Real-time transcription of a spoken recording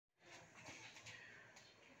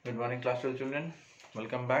Good morning, class 12 children.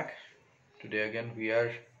 Welcome back. Today again we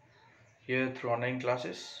are here through online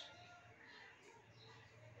classes.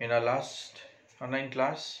 In our last online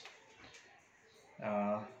class,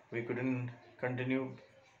 we couldn't continue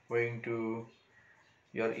going to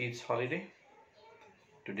your Eid's holiday.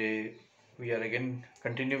 Today we are again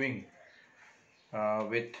continuing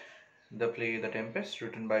with the play The Tempest,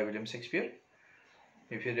 written by William Shakespeare.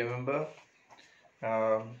 If you remember,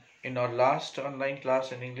 in our last online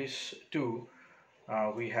class in English 2,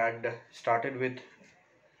 we had started with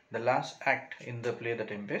the last act in the play The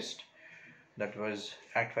Tempest. That was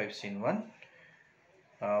Act 5, Scene 1.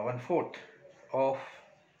 1/4 of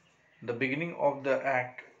the beginning of the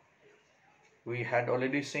act we had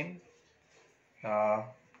already seen.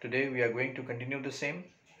 Today we are going to continue the same,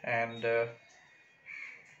 and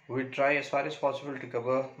we'll try as far as possible to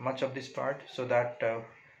cover much of this part so that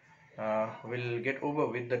we'll get over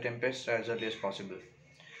with The Tempest as early as possible,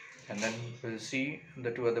 and then we'll see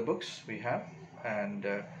the two other books we have, and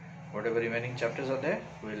whatever remaining chapters are there,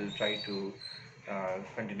 we'll try to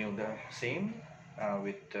continue the same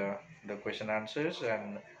with the question answers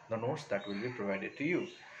and the notes that will be provided to you.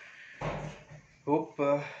 Hope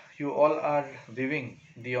you all are viewing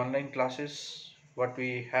the online classes what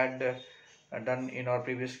we had done in our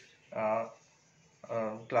previous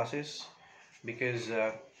classes, because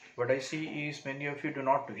what I see is many of you do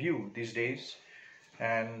not view these days,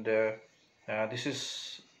 and this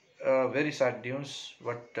is very sad news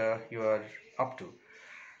what you are up to,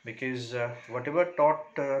 because whatever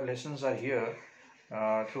taught lessons are here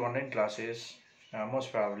through online classes,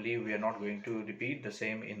 most probably we are not going to repeat the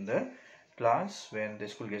same in the class when the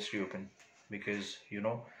school gets reopened, because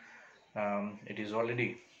it is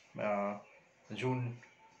already June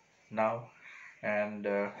now, and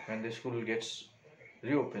when the school gets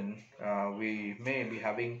reopened, we may be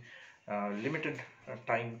having limited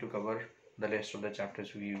time to cover the rest of the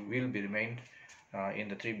chapters. We will be remained in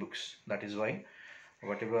the 3 books. That is why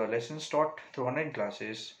whatever lessons taught through online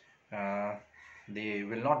classes, they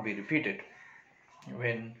will not be repeated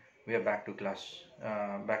when we are back to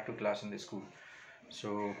class in the school.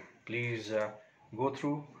 So please go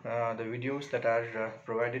through the videos that are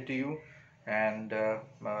provided to you, and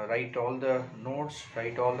write all the notes,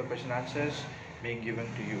 write all the question answers being given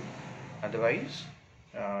to you. Otherwise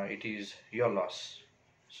it is your loss.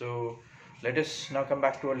 So let us now come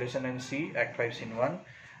back to our lesson and see Act 5, Scene 1.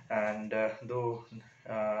 And though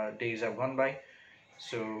days have gone by,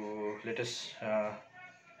 so let us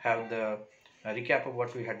have the recap of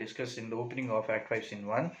what we had discussed in the opening of Act 5, Scene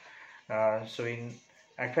 1. So in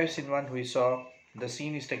Act 5, Scene 1, we saw the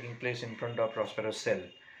scene is taking place in front of Prospero's cell,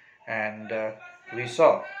 and we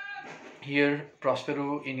saw here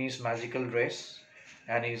Prospero in his magical dress,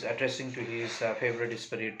 and is addressing to his favorite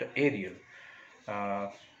spirit Ariel.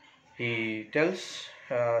 He tells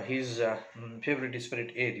his favorite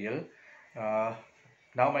spirit Ariel,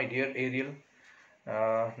 now my dear Ariel,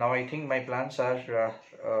 now I think my plans are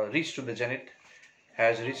reached to the zenith,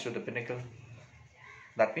 has reached to the pinnacle.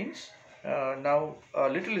 That means now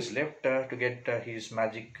little is left to get his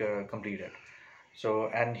magic completed. So,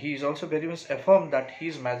 and he is also very much affirmed that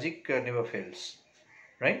his magic never fails,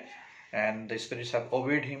 right? And the spirits have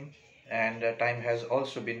obeyed him, and time has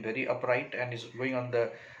also been very upright and is going on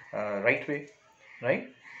the right way, right?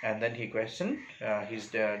 And then he questioned his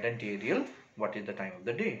dainty Ariel, what is the time of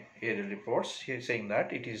the day? Ariel reports, he is saying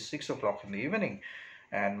that it is 6 o'clock in the evening,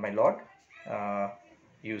 and my lord,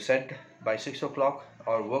 you said by 6 o'clock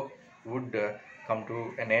our work would come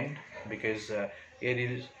to an end, because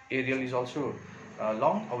Ariel is also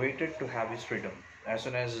long awaited to have his freedom. As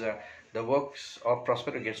soon as the works of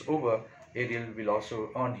Prospero gets over, Ariel will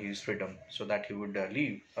also earn his freedom, so that he would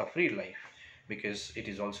live a free life, because it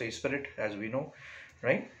is also a spirit, as we know,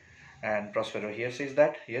 right? And Prospero here says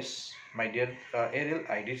that, yes, my dear Ariel,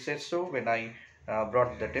 I did say so when I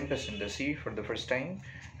brought the tempest in the sea for the first time.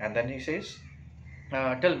 And then he says,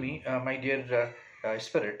 tell me, my dear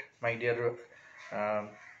spirit, my dear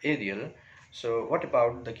Ariel, so what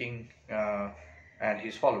about the king and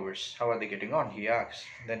his followers? How are they getting on? He asks.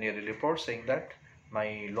 Then Ariel reports saying that,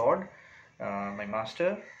 my lord, my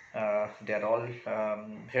master, they are all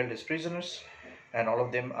held as prisoners, and all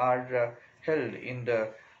of them are held in the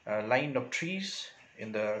line of trees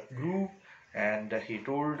in the grove. And he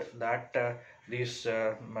told that these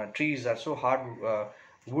trees are so hard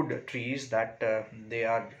wood trees that they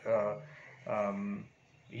are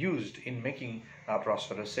used in making a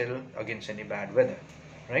prosperous cell against any bad weather,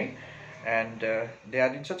 right? And they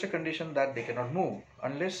are in such a condition that they cannot move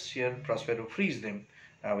unless here Prospero frees them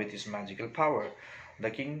with his magical power.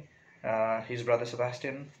 The king, his brother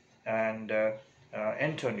Sebastian, and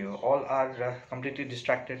Antonio, all are completely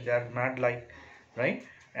distracted. They are mad like, right?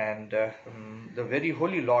 And the very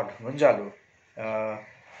holy Lord Gonzalo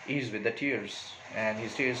is with the tears, and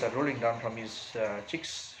his tears are rolling down from his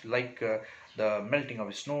cheeks like the melting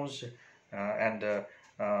of snows and the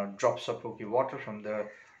drops of rocky water from the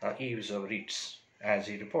eaves of reeds, as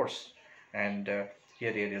he reports. And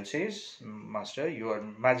here Ariel says, Master, your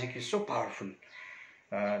magic is so powerful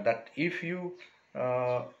that if you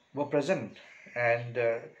were present and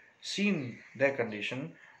seen their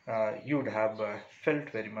condition, you would have felt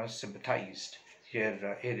very much sympathized.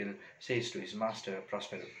 Here Ariel says to his master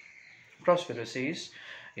Prospero. Prospero says,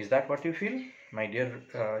 is that what you feel, my dear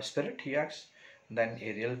spirit? He asks. Then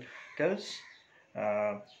Ariel tells,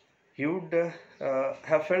 uh, he would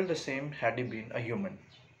have felt the same had he been a human,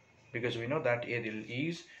 because we know that Ariel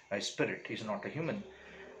is a spirit, he is not a human.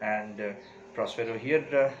 And Prospero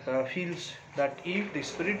here feels that if the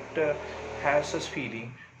spirit has such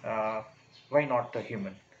feeling, why not a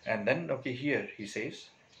human? And then, okay, here he says,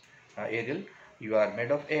 Ariel, you are made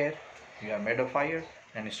of air, you are made of fire,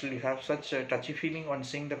 and still you have such a touchy feeling on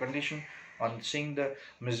seeing the condition, on seeing the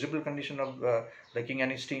miserable condition of the king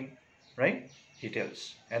and his team, right? He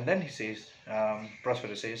tells. And then he says,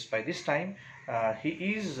 Prospero says, by this time he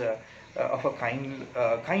is of a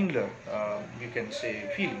kindler, you can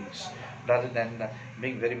say, feelings, rather than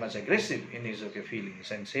being very much aggressive in his feelings,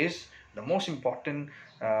 and says the most important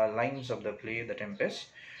lines of the play, The Tempest,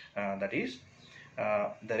 that is,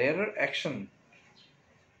 the rarer action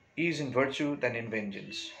is in virtue than in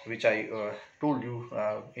vengeance, which I told you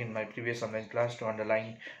in my previous online class to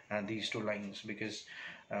underline these two lines, because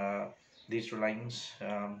these two lines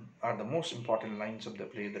are the most important lines of the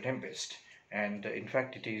play, The Tempest, and in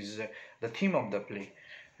fact it is the theme of the play,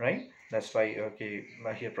 right? That's why, okay,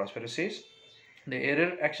 here Prospero says, the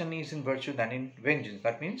error action is in virtue than in vengeance.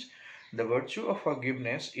 That means the virtue of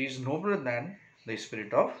forgiveness is nobler than the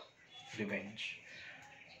spirit of revenge,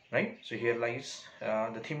 right? So here lies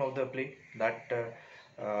the theme of the play, that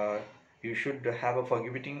you should have a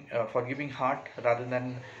forgiving heart rather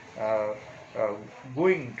than uh, uh,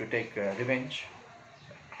 going to take revenge,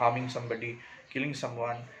 harming somebody, killing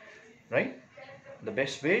someone, right? The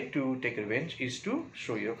best way to take revenge is to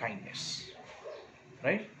show your kindness,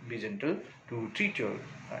 right? Be gentle to treat your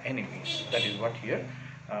enemies. That is what here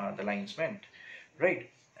the lines meant, right?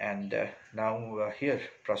 And now here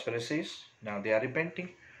Prospero says, now they are repenting,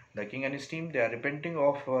 the king and his team, they are repenting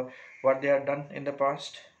of what they have done in the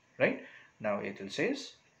past, right? Now Ariel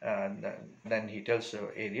says, then he tells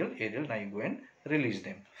Ariel, now you go and release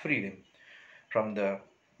them, free them from the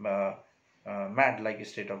uh, mad-like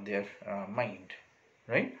state of their mind,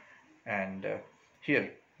 right? And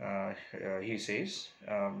here he says,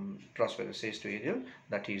 Prospero says to Ariel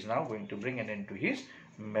that he is now going to bring an end to his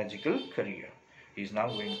magical career. He is now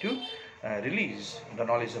going to release the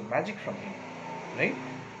knowledge of magic from him, right?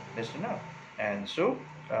 Listen now. And so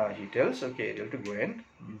he tells, okay, Ariel to go and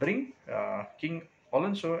bring King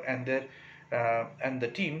Alonso and their and the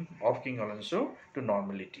team of King Alonso to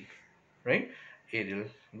normality, right? Ariel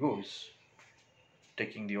goes,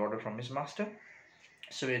 taking the order from his master.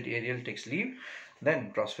 So Ariel takes leave.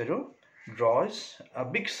 Then Prospero draws a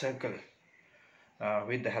big circle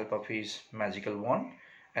with the help of his magical wand,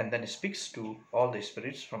 and then speaks to all the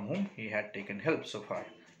spirits from whom he had taken help so far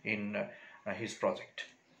in his project.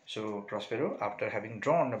 So Prospero, after having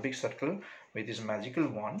drawn a big circle with his magical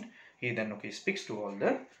wand, he then speaks to all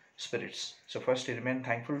the spirits. So first he remained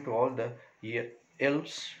thankful to all the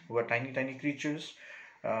elves, who are tiny creatures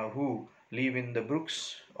who live in the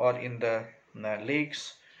brooks or in the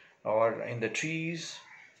lakes or in the trees,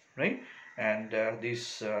 right? And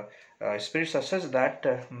these spirits are such that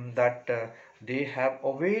they have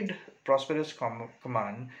obeyed Prospero's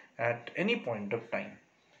command at any point of time.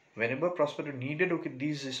 Whenever Prospero needed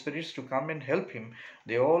these spirits to come and help him,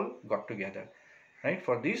 they all got together, right?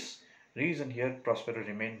 For this reason here Prospero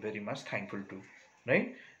remained very much thankful to,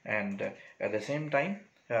 right? And at the same time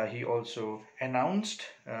he also announced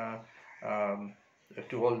to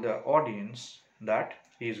all the audience that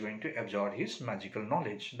he is going to absorb his magical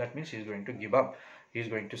knowledge. That means he is going to give up, he is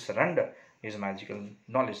going to surrender his magical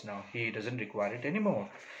knowledge. Now he doesn't require it anymore,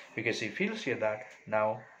 because he feels here that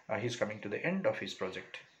now he's coming to the end of his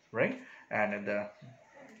project, right? And in the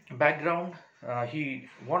background he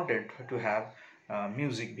wanted to have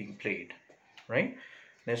music being played, right?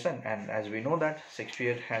 Listen, and as we know that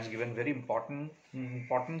Shakespeare has given very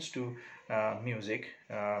importance to music,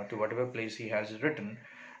 to whatever plays he has written.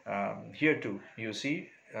 Here too you see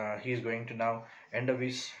he is going to now end of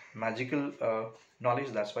his magical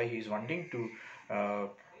knowledge. That's why he is wanting to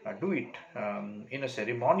do it in a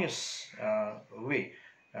ceremonious way,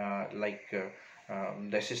 like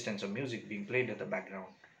the assistance of music being played at the background,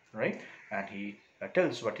 right? And he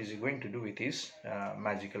tells what is he going to do with his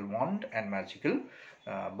magical wand and magical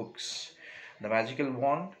books. The magical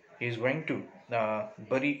wand, he is going to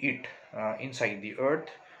bury it inside the earth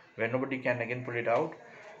where nobody can again pull it out,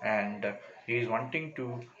 and he is wanting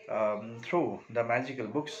to throw the magical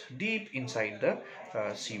books deep inside the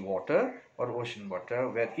sea water or ocean water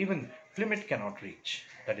where even Plymouth cannot reach.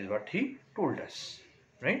 That is what he told us,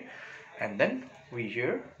 right? And then we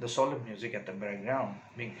hear the solemn music at the background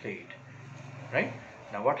being played, right?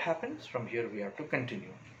 Now what happens from here? We have to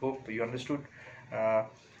continue. Hope you understood the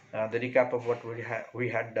recap of what we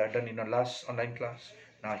had done in our last online class.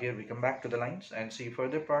 Now here we come back to the lines and see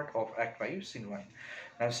further part of Act 5, Scene 1.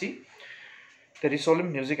 Now see, there is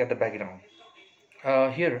solemn music at the background.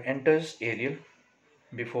 Here enters Ariel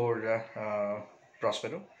before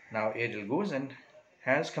Prospero. Now Ariel goes and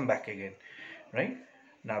has come back again, right?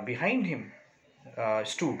 Now behind him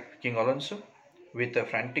stood King Alonso with a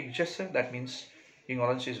frantic gesture. That means King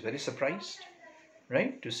Alonso is very surprised,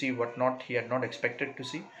 right, to see what not he had not expected to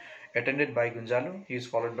see. Attended by Gonzalo, he is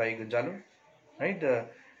followed by Gonzalo, right, the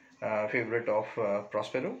favorite of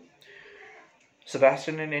Prospero.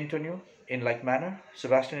 Sebastian and Antonio, in like manner,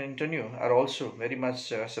 Sebastian and Antonio are also very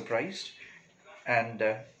much surprised, and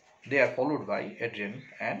they are followed by Adrian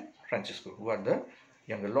and Francisco, who are the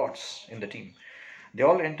younger lords in the team. They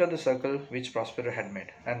all enter the circle which Prospero had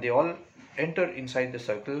made, and they all enter inside the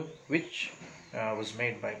circle which was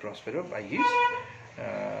made by Prospero by his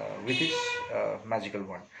with his magical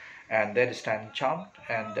wand. And there stand Charmed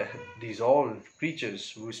and these all creatures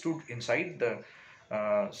who stood inside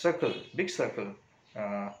the circle, big circle,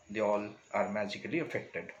 they all are magically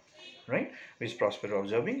affected, right? Which Prospero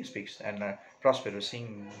observing speaks, and Prospero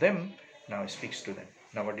seeing them now speaks to them.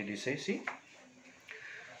 Now what did he say? See,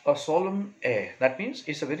 a solemn air. That means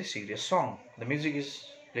it's a very serious song. The music is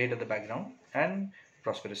played at the background, and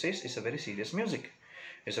Prospero says it's a very serious music.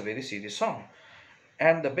 It's a very serious song,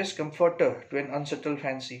 and the best comforter to an unsettled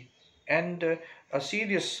fancy. And a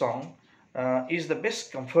serious song is the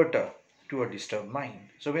best comforter to a disturbed mind.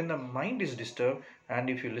 So when the mind is disturbed, and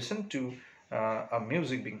if you listen to a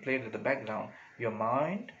music being played at the background, your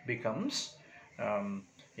mind becomes,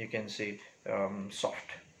 you can say,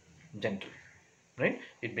 soft, gentle, right?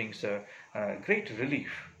 It brings a great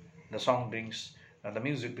relief. The song brings, the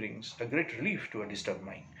music brings a great relief to a disturbed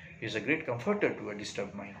mind. It's a great comforter to a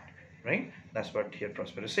disturbed mind, right? That's what here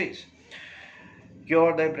Prospero says.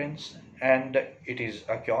 Cure thy brains, and it is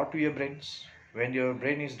a cure to your brains. When your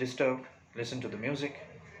brain is disturbed, listen to the music,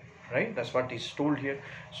 right? That's what is told here.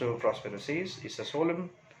 So Prospero says it's a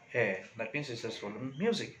solemn air. That means it's a solemn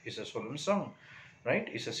music, it's a solemn song, right?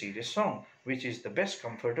 It's a serious song, which is the best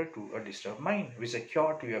comforter to a disturbed mind, which is a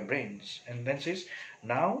cure to your brains. And then says,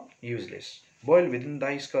 now useless, boil within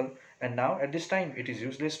thy skull. And now at this time it is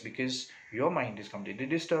useless because your mind is completely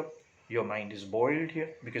disturbed. Your mind is boiled here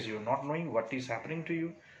because you're not knowing what is happening to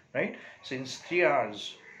you, right? Since 3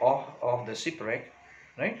 hours of the shipwreck,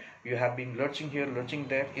 right, you have been lurching here, lurching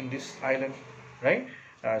there in this island, right,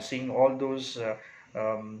 seeing all those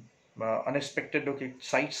unexpected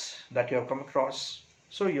sights that you have come across.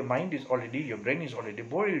 So your mind is already, your brain is already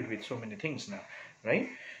boiled with so many things now, right?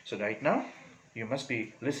 So right now you must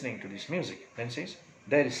be listening to this music. Then says,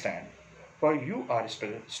 there is stand, for you are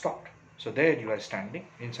still stopped. So there you are standing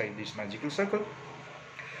inside this magical circle.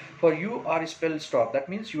 For you are spell stopped. That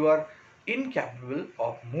means you are incapable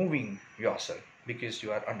of moving yourself because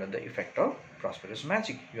you are under the effect of Prospero's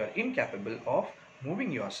magic. You are incapable of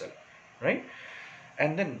moving yourself, right?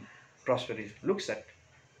 And then Prospero looks at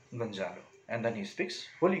Gonzalo, and then he speaks,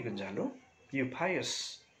 Holy Gonzalo, you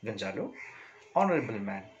pious Gonzalo, honorable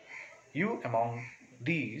man, you among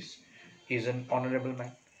these is an honorable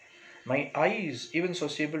man. My eyes even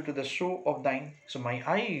sociable to the show of thine. So my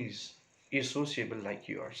eyes is sociable like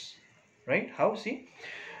yours, right? How? See,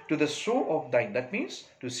 to the show of thine. That means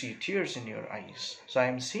to see tears in your eyes. So I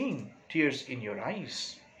am seeing tears in your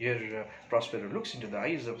eyes. Here Prospero looks into the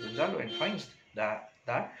eyes of Gonzalo and finds that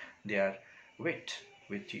they are wet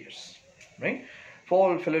with tears, right?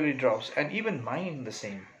 Fall fiery drops, and even mine the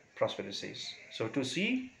same, Prospero says. So to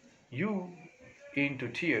see you into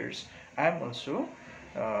tears, I am also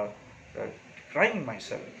crying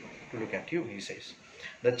myself to look at you, he says.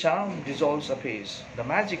 The charm dissolves apace. The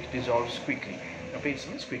magic dissolves quickly. Apace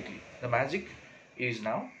means quickly. The magic is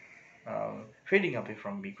now fading away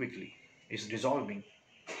from me quickly. It's dissolving,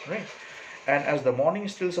 right? And as the morning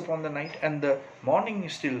stills upon the night, and the morning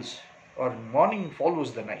stills, or morning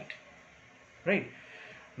follows the night, right?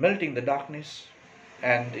 Melting the darkness,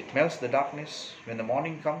 and it melts the darkness. When the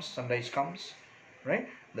morning comes, sunrise comes, right?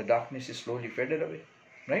 The darkness is slowly faded away,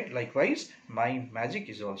 right? Likewise, my magic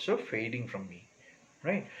is also fading from me,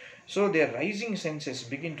 right? So their rising senses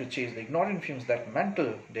begin to chase the ignorant fumes that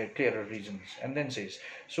mantle their clearer regions. And then says,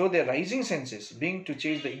 so their rising senses begin to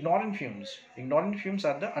chase the ignorant fumes. Ignorant fumes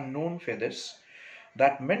are the unknown feathers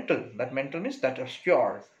that mental means that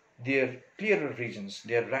obscure their clearer regions,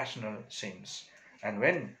 their rational sense. And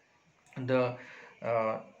when the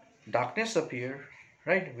uh, darkness appear,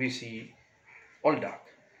 right, we see all dark.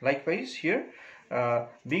 Likewise here,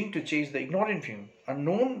 being to chase the ignorant fume,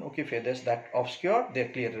 unknown feathers that obscure their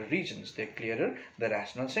clearer regions, their clearer the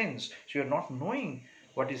rational sense. So you are not knowing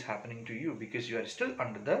what is happening to you because you are still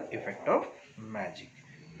under the effect of magic,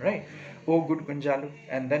 right? Oh good Gunjalo.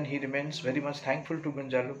 And then he remains very much thankful to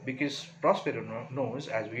Gunjalo because Prospero knows,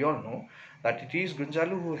 as we all know, that it is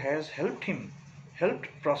Gunjalo who has helped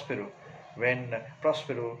Prospero when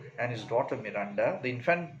Prospero and his daughter Miranda, the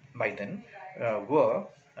infant by then, were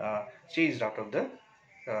chased out of the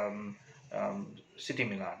city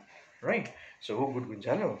Milan, right? So, oh good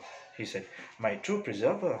Gunjalo, he said, my true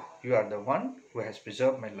preserver, you are the one who has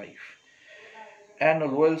preserved my life. And a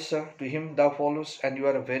loyal sir, to him thou follows, and you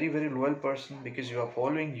are a very, very loyal person because you are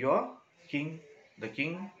following your king,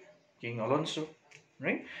 King Alonso,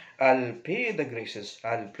 right? I'll pay the graces,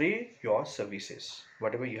 I'll pay your services.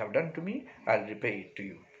 Whatever you have done to me, I'll repay it to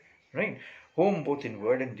you, right? Home both in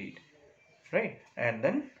word and deed, right? And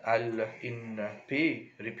then I'll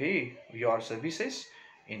repay your services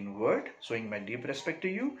in word, showing my deep respect to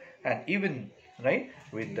you, and even, right,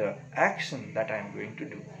 with the action that I am going to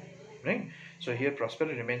do, right? So here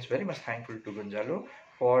Prospero remains very much thankful to Gonzalo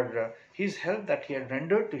for his help that he had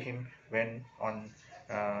rendered to him when on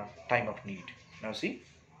time of need. Now see,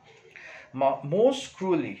 most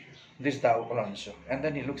cruelly this thou Alonso, and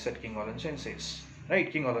then he looks at King Alonso and says,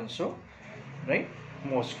 right, King Alonso, right,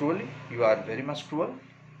 most cruelly, you are very much cruel,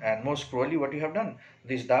 and most cruelly what you have done,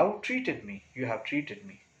 this thou treated me, you have treated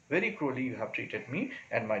me, very cruelly you have treated me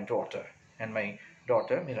and my daughter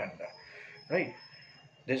Miranda, right?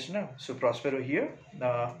 This now, so Prospero here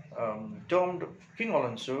termed King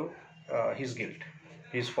Alonso his guilt,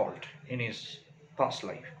 his fault in his past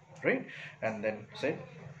life, right? And then said,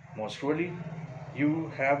 most cruelly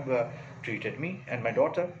you have treated me and my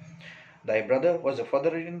daughter. Thy brother was a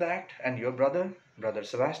furtherer in the act, and your brother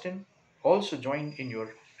Sebastian, also joined in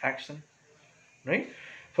your action, right?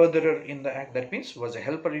 Furtherer in the act, that means was a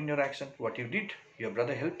helper in your action. What you did, your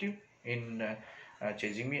brother helped you in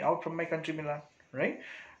chasing me out from my country Milan, right?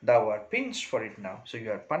 Thou art pinched for it now, so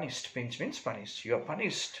you are punished. Pinch means punished. You are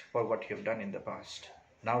punished for what you have done in the past.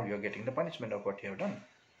 Now you are getting the punishment of what you have done,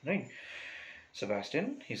 right?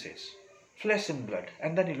 Sebastian, he says, flesh and blood,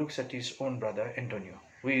 and then he looks at his own brother Antonio,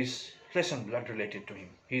 who is flesh and blood related to him.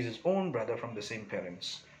 He is his own brother from the same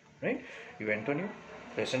parents, right? You Antonio,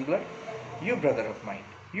 flesh and blood, you brother of mine,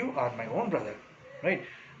 you are my own brother, right?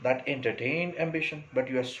 That entertained ambition, but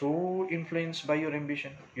you are so influenced by your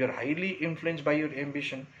ambition, you are highly influenced by your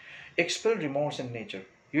ambition. Expel remorse and nature,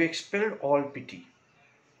 you expelled all pity.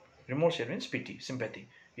 Remorse here means pity, sympathy.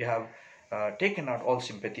 You have taken out all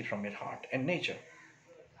sympathy from your heart and nature,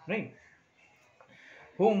 right?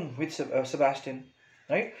 Whom with Sebastian,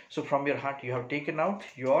 right? So from your heart you have taken out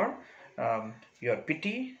your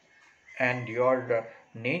pity and your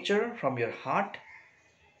nature from your heart,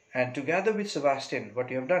 and together with Sebastian, what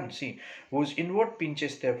you have done, see, whose inward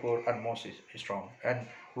pinches therefore are most strong, and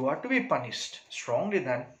who are to be punished strongly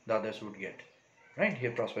than the others would get, right?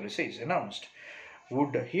 Here Prospero says, announced,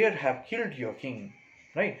 would here have killed your king,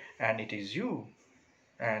 right? And it is you,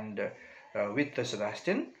 and with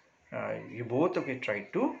Sebastian, you both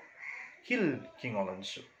tried to kill King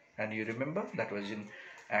Alonso. And you remember that was in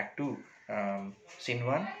Act 2, Scene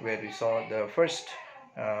 1, where we saw the first,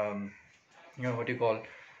 the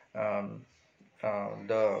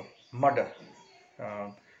murder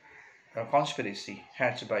conspiracy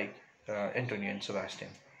hatched by Antonio and Sebastian,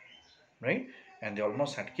 right? And they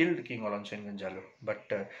almost had killed King Alonso and Gonzalo,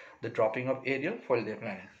 but the dropping of Ariel foiled their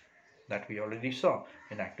plan. That we already saw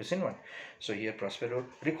in Act 2, Scene 1. So here Prospero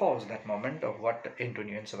recalls that moment of what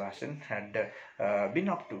Antonio and Sebastian had been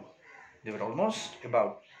up to. They were almost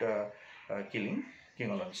about killing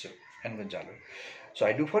King Alonso and Gonzalo. So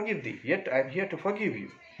I do forgive thee, yet I am here to forgive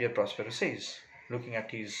you. Here Prospero says, looking at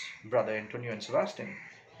his brother Antonio and Sebastian,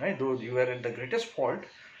 right? Though you were at the greatest fault,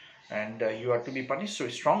 and you are to be punished so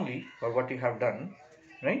strongly for what you have done,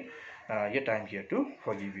 right? Yet I am here to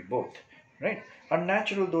forgive you both, right?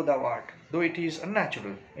 Unnatural though thou art, though it is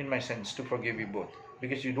unnatural in my sense to forgive you both,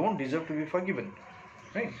 because you don't deserve to be forgiven,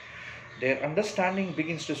 right? Their understanding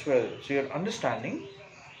begins to swell. So your understanding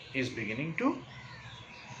is beginning to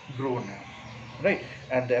grow now, right?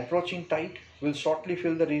 And the approaching tide will shortly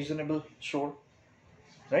fill the reasonable shore,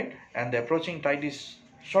 right? And the approaching tide is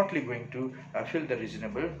shortly going to fill the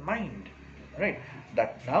reasonable mind, right?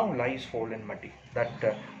 That now lies whole and muddy.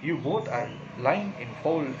 That you both are lying in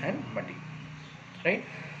whole and muddy, right?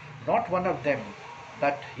 Not one of them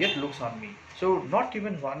that yet looks on me. So not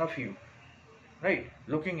even one of you, right,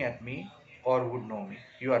 looking at me or would know me.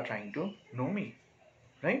 You are trying to know me,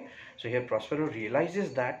 right? So here Prospero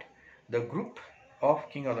realizes that the group of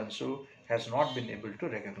King Alonso has not been able to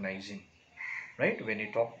recognize him, right? When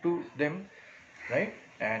he talked to them, right,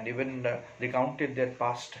 and even recounted their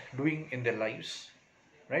past doing in their lives,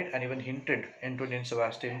 right, and even hinted Antonio and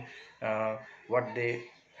Sebastian what they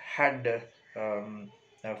had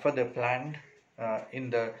further planned in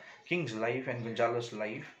the king's life and Gonzalo's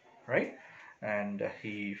life, right? And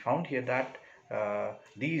he found here that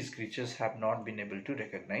these creatures have not been able to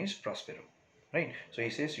recognize Prospero, right? So he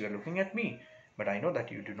says, you are looking at me, but I know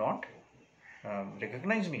that you do not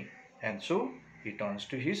recognize me. And so he turns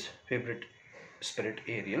to his favorite spirit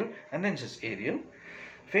Ariel and then says, Ariel,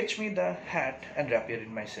 fetch me the hat and rapier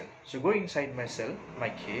in my cell. So go inside my cell, my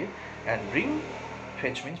cave, and bring,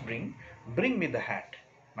 fetch means bring me the hat,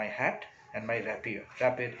 my hat and my rapier.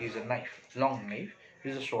 Rapier is a knife, long knife,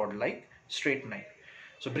 is a sword like straight knife.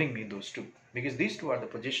 So bring me those two, because these two are the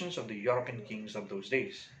positions of the European kings of those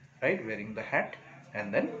days, right? Wearing the hat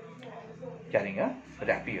and then carrying a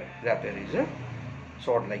rapier. Rapier is a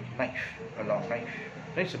sword like knife, a long knife.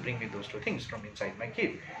 Right? So bring me those two things from inside my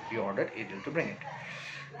cave. He ordered Ariel to bring it.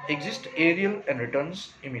 Exit Ariel and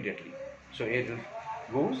returns immediately. So Ariel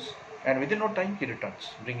goes and within no time he returns,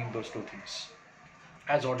 bringing those two things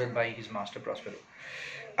as ordered by his master Prospero.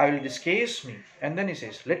 I will discase me, and then he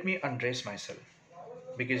says, let me undress myself,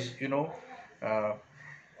 because you know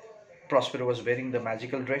Prospero was wearing the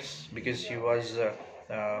magical dress because he was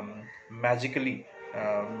magically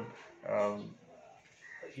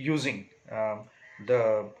using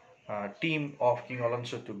the team of King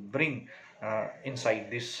Alonso to bring inside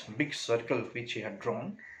this big circle which he had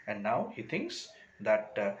drawn, and now he thinks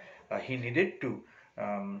that he needed to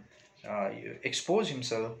expose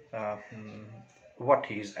himself what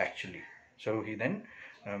he is actually. So he then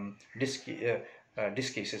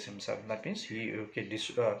discases himself. That means he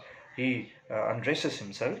undresses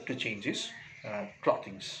himself to change his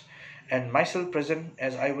clothings. And myself present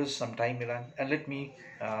as I was sometime Milan, and let me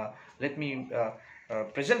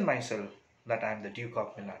present myself that I am the Duke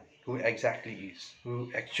of Milan, who actually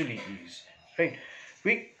is, right?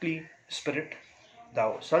 Quickly, spirit,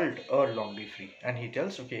 thou shalt ere long be free. And he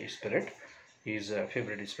tells, okay, spirit, his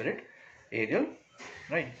favorite spirit, Ariel,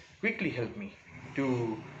 right? Quickly help me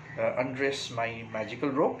to undress my magical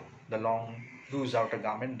robe, the long loose outer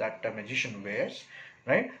garment that a magician wears,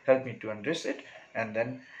 right? Help me to undress it, and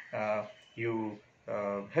then you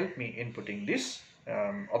help me in putting these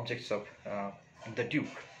objects of the Duke,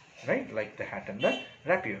 right? Like the hat and the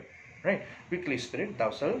rapier, right? Quickly, spirit,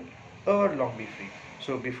 thou shalt ere long be free.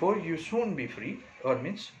 So before you soon be free, ere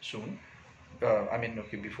means soon,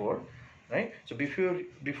 before, right? So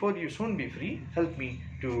before you soon be free, help me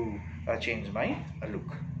to change my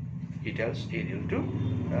look. He tells Ariel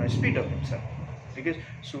to speed up himself, because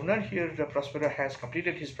sooner here Prospero has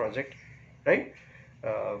completed his project, right?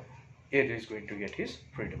 Ariel is going to get his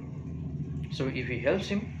freedom. So if he helps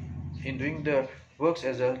him in doing the works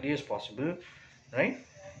as early as possible, right?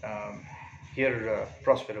 Here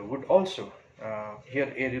Prospero would also,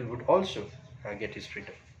 here Ariel would also get his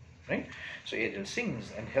freedom, right? So Ariel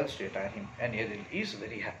sings and helps to attire him, and Ariel is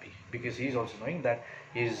very happy because he is also knowing that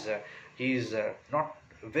he is not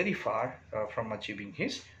very far from achieving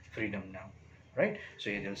his freedom now, right? So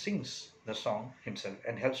Ariel sings the song himself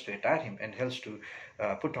and helps to attire him and helps to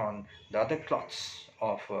put on the other cloths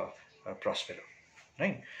of Prospero,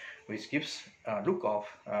 right? Which gives a look of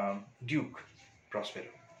Duke Prospero.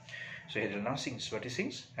 So Ariel now sings what he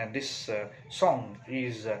sings, and this song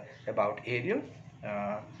is about Ariel,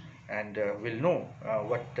 and we'll know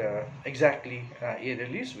what exactly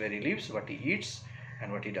Ariel is, where he lives, what he eats,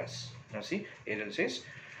 and what he does. Now see, Ariel says,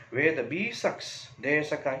 where the bee sucks, there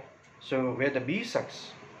suck I. So where the bee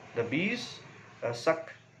sucks, the bees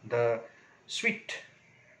suck the sweet,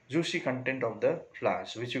 juicy content of the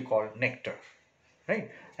flowers, which you call nectar,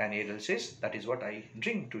 right? And Ariel says, that is what I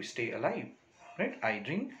drink to stay alive, right?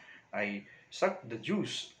 I suck the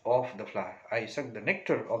juice of the flower, I suck the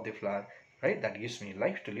nectar of the flower, right? That gives me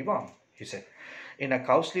life to live on, he said. In a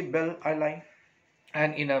cowslip bell I lie,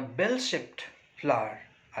 and in a bell-shaped flower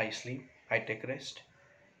I sleep, I take rest,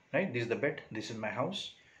 right? This is the bed, this is my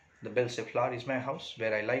house. The bell-shaped flower is my house,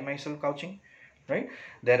 where I lie myself couching. right?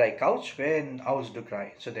 There I couch when owls do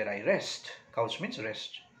cry. So there I rest. Couch means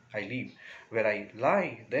rest. I leave. Where I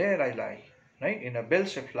lie, there I lie, right? In a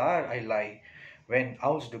bell-shaped flower I lie when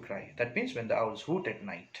owls do cry. That means when the owls hoot at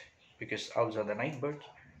night, because owls are the night birds,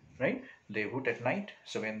 right? They hoot at night.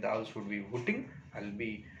 So when the owls would be hooting, I'll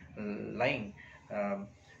be lying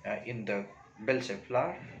in the bell-shaped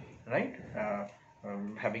flower, right?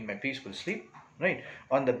 Having my peaceful sleep, right?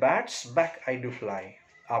 On the bat's back I do fly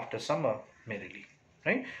after summer merrily,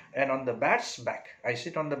 right? And on the bat's back, I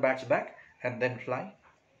sit on the bat's back and then fly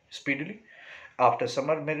speedily after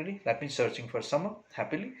summer merrily. That means searching for summer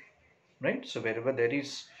happily, right? So wherever there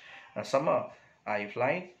is a summer, I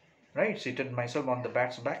fly, right? Seated myself on the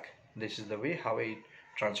bat's back. This is the way how I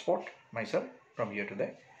transport myself from here to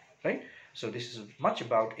there, right? So this is much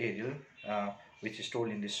about Ariel, which is told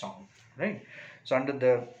in this song, right? So under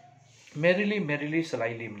the merrily, merrily shall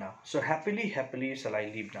I live now. So happily, happily shall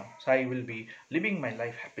I live now. So I will be living my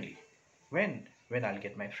life happily. When? When I'll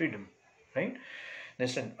get my freedom, right?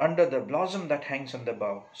 Listen, under the blossom that hangs on the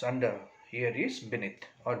bough. So under here is beneath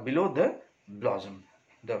or below the blossom,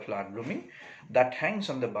 the flower blooming that hangs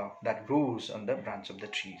on the bough, that grows on the branch of the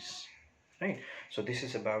trees, right? So this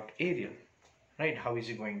is about Ariel, right? How is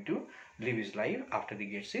he going to live his life after he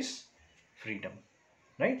gets his freedom,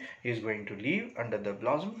 right? He is going to live under the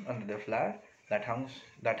blossom, under the flower that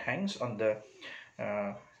hangs on the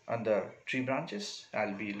tree branches.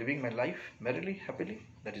 I'll be living my life merrily, happily.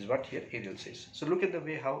 That is what here Ariel says. So look at the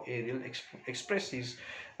way how Ariel expresses his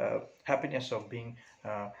happiness of being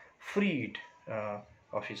freed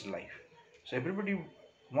of his life. So everybody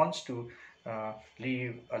wants to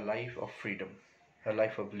live a life of freedom, a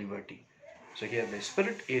life of liberty. So here the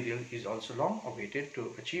spirit Ariel is also long awaited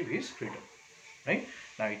to achieve his freedom, right?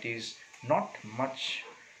 Now it is not much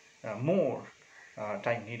more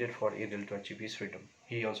time needed for Ariel to achieve his freedom.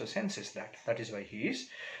 He also senses that. That is why he is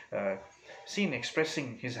seen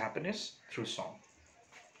expressing his happiness through song,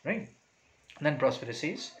 right? And then Prospero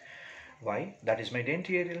says, why? That is my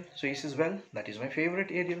dainty Ariel. So he says, well, that is my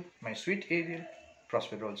favorite Ariel, my sweet Ariel.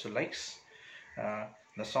 Prospero also likes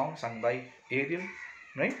the song sung by Ariel,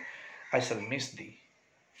 right? I shall miss thee,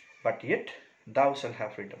 but yet thou shalt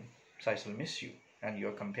have freedom. So I shall miss you and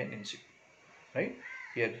your companionship, right?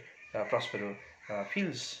 Here Prospero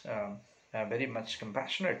feels very much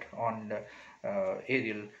compassionate on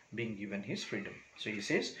Ariel being given his freedom. So he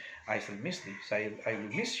says, I shall miss thee. So I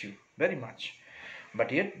will miss you very much,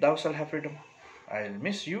 but yet thou shalt have freedom. I will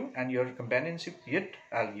miss you and your companionship, yet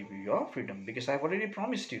I'll give you your freedom, because I've already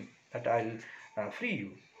promised you that I'll free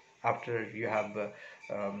you after you have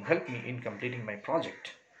helped me in completing my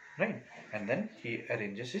project, right? And then he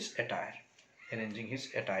arranges his attire. Arranging his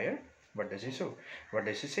attire, what does he show? What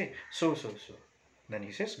does he say? So. Then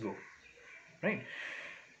he says, go, right?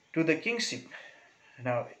 To the kingship.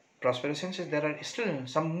 Now, Prospero says there are still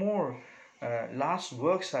some more last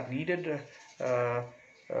works are needed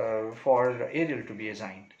for Ariel to be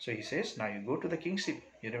assigned. So he says, now you go to the kingship.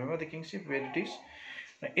 You remember the kingship, where it is?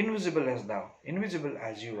 Now, invisible as thou, invisible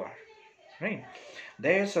as you are, right?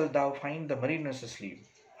 There shalt thou find the mariners asleep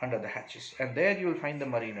under the hatches, and there you will find the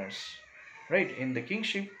mariners, right? In the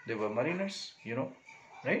kingship, there were mariners, you know,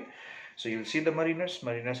 right? So you'll see the mariners.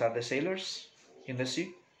 Mariners are the sailors in the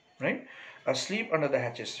sea, right? Asleep under the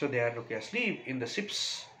hatches. So they are asleep in the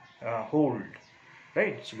ship's hold,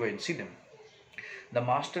 right? So go and see them. The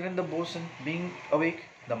master and the boatswain being awake.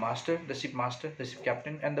 The master, the ship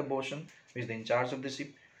captain, and the boatswain, who is in charge of the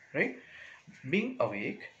ship, right? Being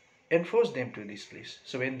awake, enforce them to this place.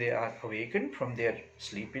 So when they are awakened from their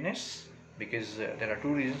sleepiness, because there are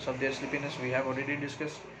two reasons of their sleepiness we have already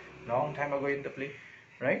discussed long time ago in the play,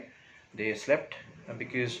 right? They slept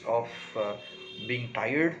because of being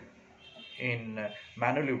tired in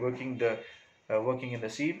manually working in the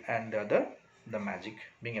ship, and the magic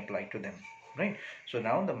being applied to them, right? So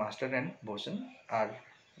now the master and bosun are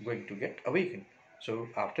going to get awakened. So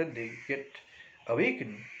after they get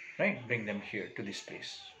awakened, right, bring them here to this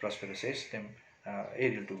place. Prospero says them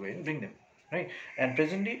Ariel to go and bring them, right? And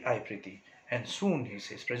presently I prithee, and soon, he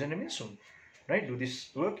says. Presently means soon, right? Do this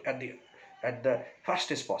work at the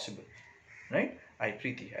fastest possible, right? I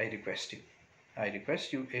prithee, I request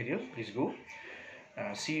you, Ariel, please go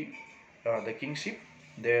see the king's ship.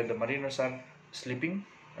 There the mariners are sleeping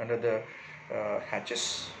under the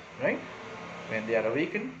hatches, right? When they are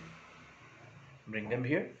awakened, bring them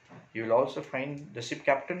here. You will also find the ship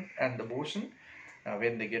captain and the bosun.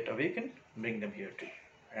 When they get awakened, bring them here too,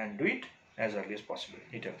 and do it as early as possible,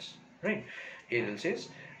 he tells, right? Ariel says,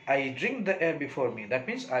 I drink the air before me. That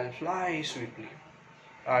means I'll fly swiftly.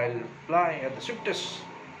 I'll fly at the swiftest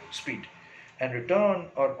speed, and return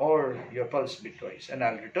or your pulse beat twice, and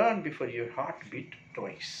I'll return before your heart beat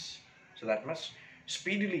twice. So that much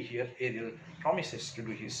speedily here Ariel promises to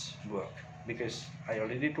do his work, because I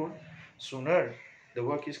already told, sooner the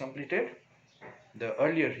work is completed, the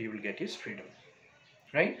earlier he will get his freedom,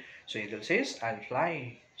 right? So Ariel says, I'll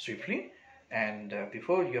fly swiftly, and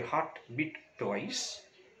before your heart beat twice,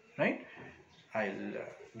 right? I'll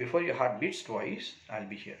before your heart beats twice, I'll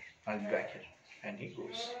be here. I'll be back here. And he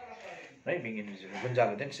goes, right? Being invisible.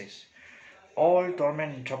 Gonzalo then says, all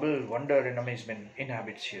torment, trouble, wonder, and amazement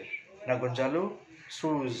inhabits here. Now Gonzalo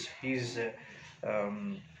shows his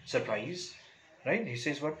surprise, right? He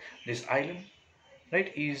says what? This island,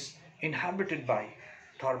 right, is inhabited by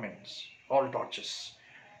torments, all tortures,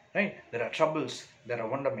 right? There are troubles, there are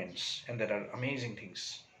wonderments, and there are amazing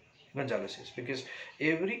things. Gonzalo says, because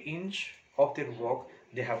every inch of their walk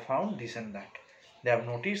they have found this and that, they have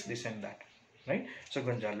noticed this and that, right? So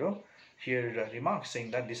Gonzalo here remarks,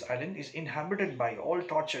 saying that this island is inhabited by all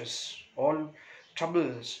tortures, all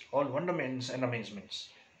troubles, all wonderments and amazements,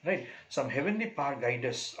 right? Some heavenly power guide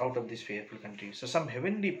us out of this fearful country. So some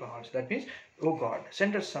heavenly powers, that means, oh God,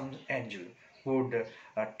 send us some angel who would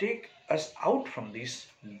take us out from this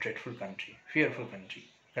dreadful country, fearful country.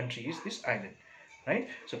 Country is this island, right?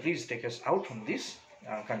 So please take us out from this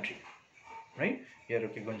country, right? Here,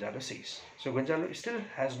 okay, Gonzalo says. So Gonzalo still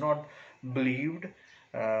has not believed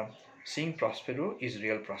seeing Prospero is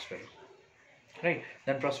real Prospero, right?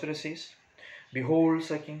 Then Prospero says, behold,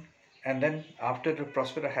 Sir King. And then after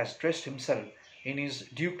Prospero has dressed himself in his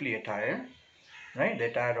ducal attire, right, the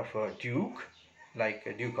attire of a duke, like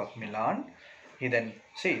a Duke of Milan, he then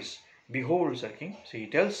says, behold, Sir King. So he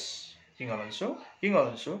tells King Alonso,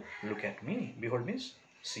 look at me. Behold means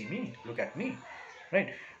see me, look at me,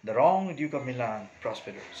 right? The wrong Duke of Milan,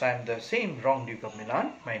 Prospero. So I am the same wrong Duke of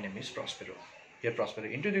Milan. My name is Prospero. Here Prospero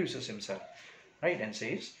introduces himself, right, and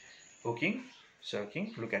says, O King, Sir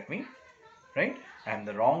King, look at me, right? I am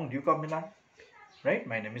the wrong Duke of Milan, right?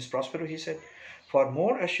 My name is Prospero, he said. For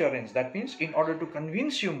more assurance, that means in order to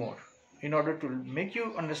convince you more, in order to make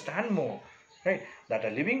you understand more, right, that a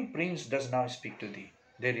living prince does now speak to thee.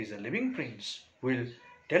 There is a living prince who will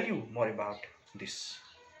tell you more about this,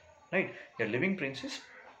 right? Your living prince is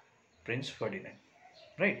Prince Ferdinand,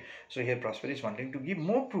 right? So here Prospero is wanting to give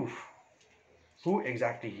more proof who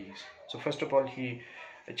exactly he is. So first of all, he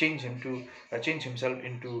changed himself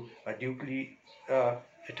into a ducal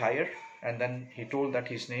attire, and then he told that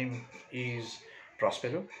his name is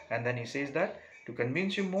Prospero, and then he says that to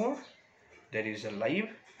convince you more, there is a live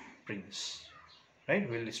prince, right?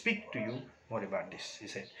 Will speak to you more about this. He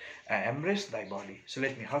said, I embrace thy body, so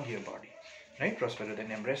let me hug your body, right? Prospero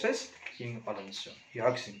then embraces King Alonso. He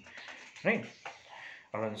hugs him, right?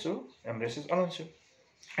 Alonso embraces Alonso.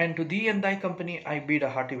 And to thee and thy company I bid a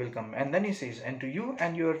hearty welcome. And then he says, and to you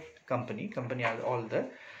and your company are all the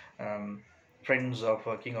friends of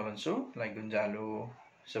King Alonso, like Gonzalo,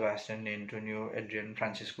 Sebastian, Antonio, Adrian,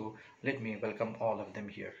 Francisco. Let me welcome all of them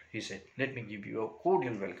here. He said, let me give you a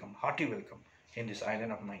cordial welcome, hearty welcome in this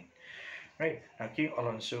island of mine. Right? Now King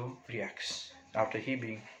Alonso reacts after he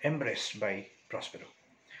being embraced by Prospero.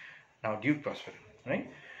 Now Duke Prospero, right?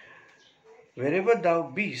 Wherever thou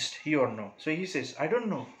beest, he or no. So he says, I don't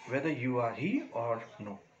know whether you are he or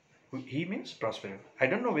no. He means Prospero. I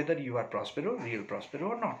don't know whether you are Prospero, real Prospero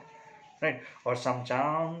or not. Right? Or some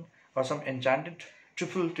charm or some enchanted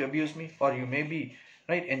trifle to abuse me, or you may be,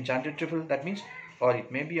 right, enchanted trifle, that means, or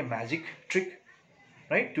it may be a magic trick,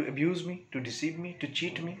 right, to abuse me, to deceive me, to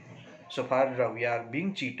cheat me. So far we are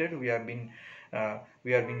being cheated, we are being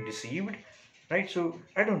deceived, right? So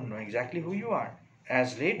I don't know exactly who you are.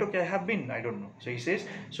 As late, okay, I have been, I don't know. So he says,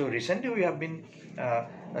 so recently we have been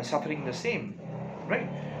suffering the same, right?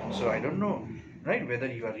 So I don't know, right, whether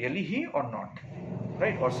you are really he or not,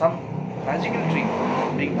 right? Or some magical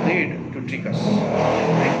trick being played to trick us,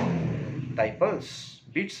 right? Thy pulse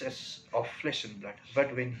beats as of flesh and blood.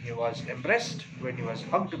 But when he was embraced, when he was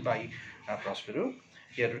hugged by Prospero,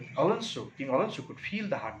 here Alonso, King Alonso could feel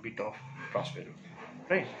the heartbeat of Prospero,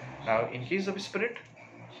 right? Now in case of spirit,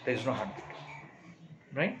 there is no heartbeat,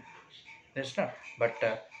 right? There's not. But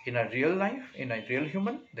in a real life, in a real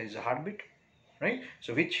human, there is a heartbeat, right?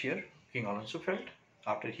 So which here King Alonso felt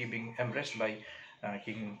after he being embraced by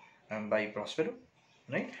by Prospero,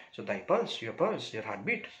 right? So thy pulse, your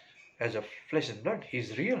heartbeat, as of flesh and blood,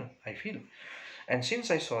 is real, I feel. And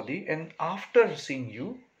since I saw thee, and after seeing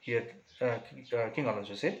you, here King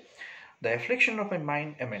Alonso said, the affliction of my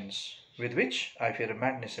mind immense, with which I fear a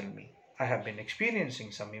madness in me. I have been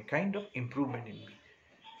experiencing some kind of improvement in me.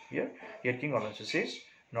 Here King Alonso says,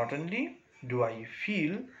 not only do I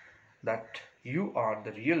feel that you are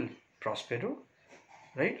the real Prospero,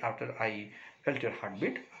 right? After I felt your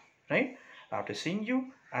heartbeat, right? After seeing you,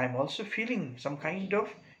 I am also feeling some kind of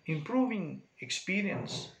improving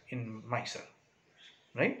experience in myself,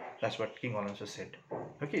 right? That's what King Alonso said.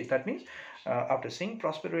 Okay, that means after seeing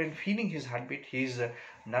Prospero and feeling his heartbeat, he is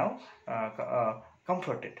now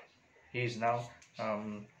comforted. He is now,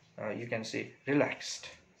 you can say, relaxed.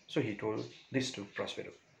 So he told this to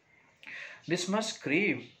Prospero. This must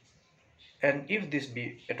crave, and if this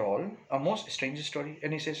be at all a most strange story,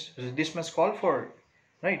 and he says this must call for,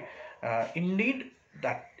 right, indeed,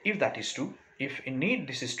 that if that is true, if indeed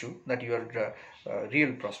this is true, that you are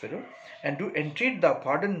real Prospero, and do entreat thou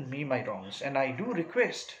pardon me my wrongs, and I do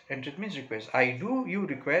request, entreat means request, I do you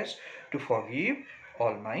request to forgive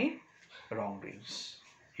all my wrongdoings.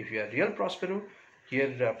 If you are real Prospero,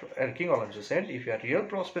 here King Alonso said, if you are real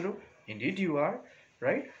Prospero, indeed you are,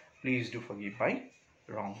 right, please do forgive my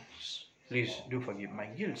wrongs. Please do forgive my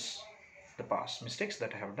guilts, the past mistakes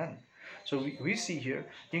that I have done. So we see here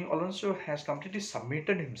King Alonso has completely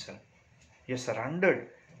submitted himself. He has surrendered,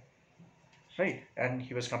 right? And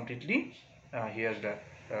he was completely here,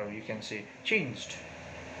 you can say, changed,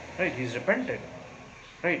 right? He's repented,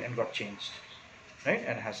 right? And got changed, right?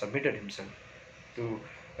 And has submitted himself to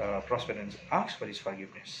Prospero and asked for his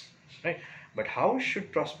forgiveness, right? But how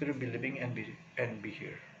should Prospero be living and be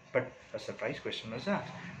here? But a surprise question was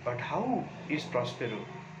asked. But how is Prospero,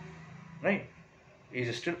 right?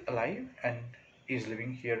 Is still alive and is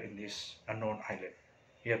living here in this unknown island?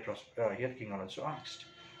 Here, here King Alonso asked,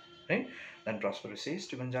 right? Then Prospero says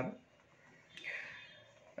to Gonzalo,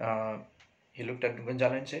 he looked at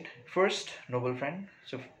Gonzalo and said, first, noble friend.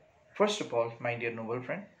 So first of all, my dear noble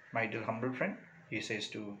friend, my dear humble friend, he says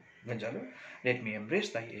to Gonzalo, let me embrace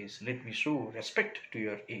thy age, let me show respect to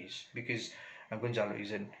your age, because Gonzalo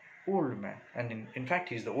is an old man, and in fact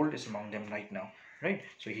he is the oldest among them right now, right?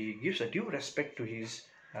 So he gives a due respect to his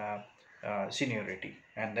seniority.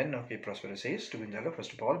 And then, okay, Prospero says to Gonzalo,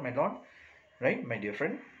 first of all, my lord, right, my dear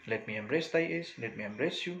friend, let me embrace thy age, let me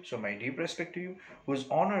embrace you, so my deep respect to you, whose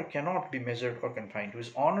honor cannot be measured or confined,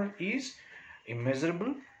 whose honor is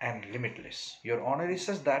immeasurable and limitless. Your honor is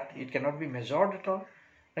such that it cannot be measured at all,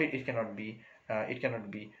 right? It cannot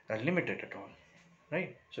be limited at all,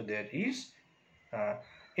 right? So there is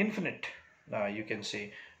infinite, you can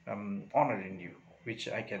say, honor in you, which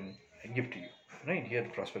I can give to you, right? Here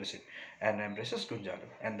Prospero said, and embraces Gonzalo,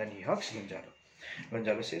 and then he hugs Gonzalo.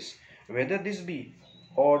 Gonzalo says, whether this be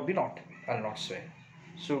or be not, I'll not swear.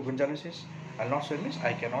 So Gonzalo says, I'll not swear means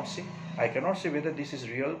I cannot say whether this is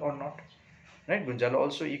real or not, right? Gonzalo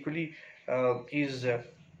also equally is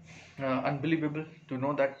unbelievable to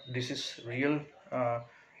know that this is real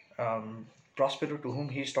Prospero to whom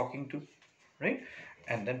he is talking to, right?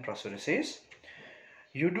 And then Prospero says,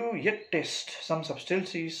 you do yet test some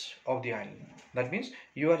subtleties of the island. That means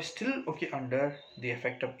you are still okay under the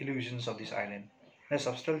effect of illusions of this island. The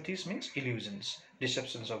subtleties means illusions,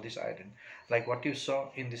 deceptions of this island, like what you saw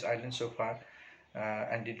in this island so far,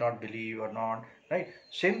 and did not believe or not, right?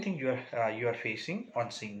 Same thing you are facing on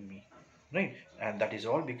seeing me, right? And that is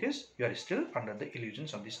all because you are still under the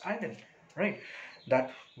illusions of this island, right?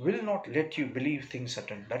 That will not let you believe things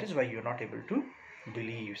certain. That is why you are not able to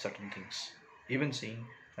believe certain things, even seeing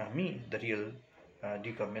me, the real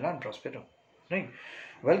Duke of Milan, Prospero, right?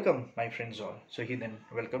 Welcome, my friends all. So he then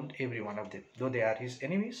welcomed every one of them, though they are his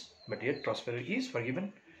enemies, but yet Prospero is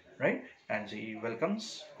forgiven, right? And so he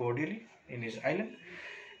welcomes cordially in his island,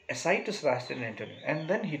 aside to Sebastian and Antonio, and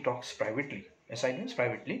then he talks privately. Aside means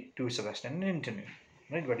privately to Sebastian and Antonio,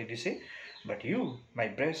 right? What did he say? But you, my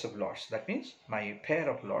brace of lords, that means my pair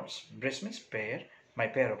of lords, brace means pair, my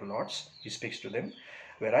pair of lords, he speaks to them,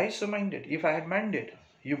 were I so minded, if I had minded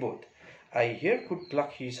you both, I here could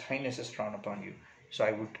pluck his highness's frown upon you. So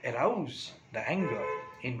I would arouse the anger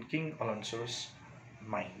in King Alonso's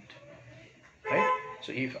mind, right?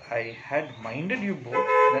 So if I had minded you both,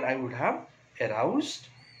 then I would have aroused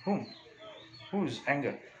whom? Whose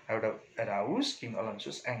anger? I would have aroused King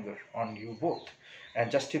Alonso's anger on you both, and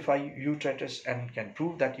justify you traitors, and can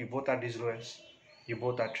prove that you both are disloyals, you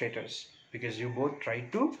both are traitors, because you both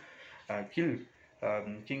tried to kill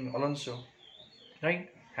King Alonso, right?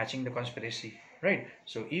 Hatching the conspiracy, right?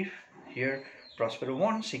 So if here Prospero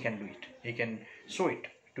wants, he can do it. He can show it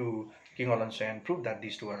to King Alonso and prove that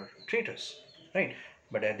these two are traitors, right?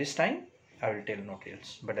 But at this time, I will tell no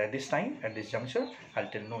tales. But at this time, at this juncture, I'll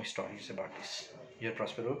tell no stories about this. Here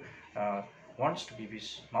Prospero wants to keep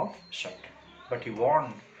his mouth shut, but he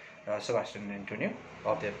warned Sebastian and Antonio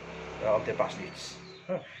of their past deeds.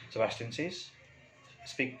 Sebastian says,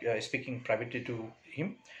 speaking privately to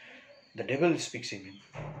him, the devil speaks in him,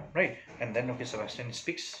 right? And then okay, Sebastian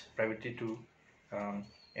speaks privately to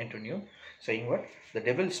Antonio, saying what? The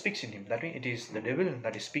devil speaks in him. That means it is the devil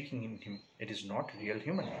that is speaking in him. It is not real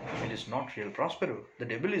human. It is not real Prospero. The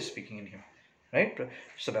devil is speaking in him, right?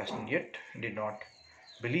 Sebastian yet did not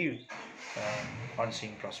believe on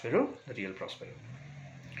seeing Prospero, the real Prospero.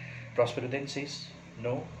 Prospero then says,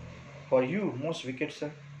 "No, for you, most wicked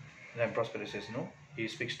sir." Then Prospero says, "No." He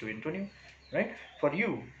speaks to Antonio, right? "For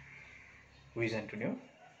you, who is Antonio,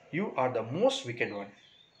 you are the most wicked one.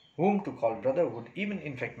 Whom to call brother would even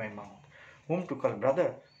infect my mouth. Whom to call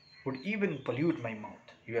brother would even pollute my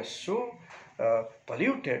mouth. You are so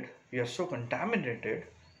polluted, you are so contaminated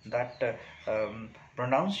that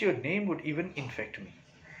pronounce your name would even infect me."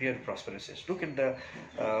 Here Prospero says, look at the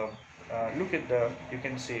you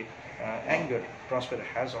can say anger Prospero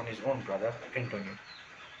has on his own brother Antonio,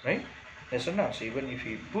 right? So now, so even if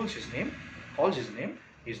he calls his name,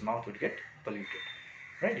 his mouth would get polluted.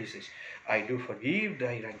 Right, he says, "I do forgive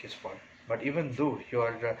thy rankest fault, but even though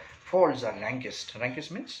your faults are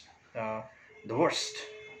rankest means the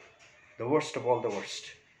worst of all the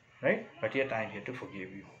worst, right? But yet I am here to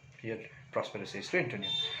forgive you." Here Prospero says to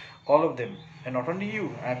Antonio, "All of them, and not only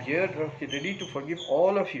you, I am here ready to forgive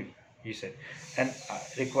all of you," he said, "and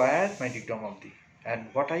require my dukedom of thee.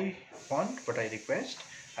 And what I want, what I request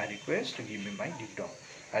to give me my dukedom.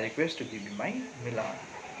 I request to give me my Milan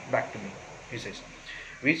back to me," he says,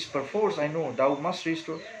 "which perforce I know thou must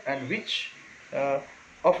restore, and which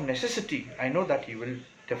of necessity I know that you will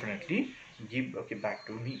definitely give back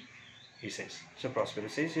to me," he says. So Prospero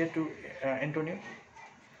says here to Antonio,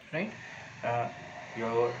 right?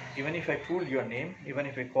 Even if I pull your name, even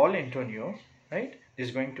if I call Antonio, right, this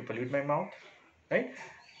is going to pollute my mouth, right?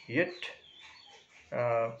 Yet,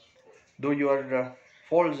 though your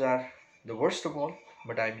faults are the worst of all,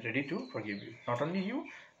 but I am ready to forgive you. Not only you,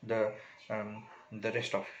 the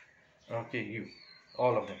rest of you,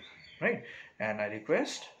 all of them, right? And I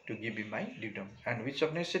request to give you my dukedom, and which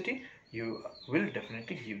of necessity you will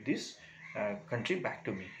definitely give this country back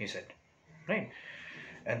to me," he said, right?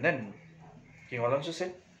 And then King Alonso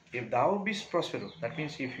said, "If thou bist Prospero," that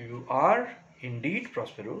means if you are indeed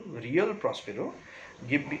Prospero, real Prospero,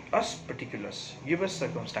 give us particulars, give us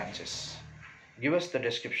circumstances, give us the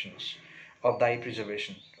descriptions of thy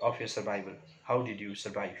preservation, of your survival. How did you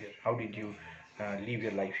survive here? How did you live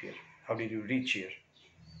your life here? How did you reach here?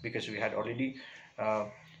 Because we had already uh,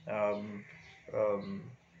 um, um,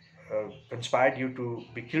 conspired you to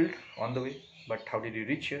be killed on the way. But how did you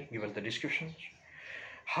reach here? Give us the descriptions.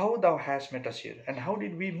 How thou hast met us here, and how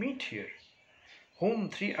did we meet here? Whom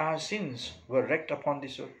 3 hours since were wrecked upon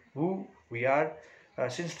this earth? Who we are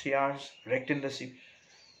since 3 hours wrecked in the sea,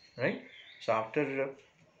 right? So after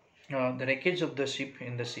the wreckage of the ship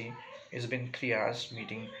in the sea, it's been 3 hours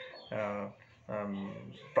meeting uh,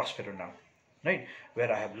 Prospero now, right?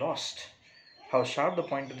 Where I have lost. How sharp the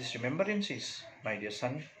point of this remembrance is, my dear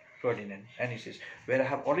son Ferdinand. And he says, where I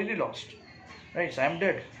have already lost, right? So I am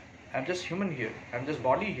dead. I'm just human here. I'm just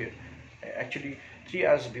body here. Actually, 3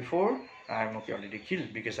 hours before, I'm already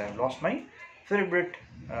killed because I have lost my favorite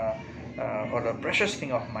or a precious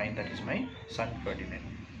thing of mine, that is my son Ferdinand,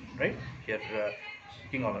 right? Here,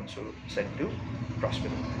 King Alonso said to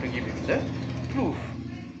Prospero to give him the proof,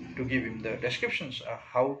 to give him the descriptions of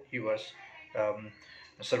how he was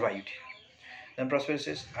survived. Then Prospero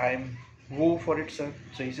says, "I'm woe for it, sir."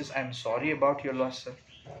 So he says, "I'm sorry about your loss, sir."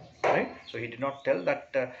 Right? So he did not tell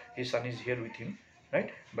that his son is here with him,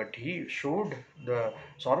 right? But he showed the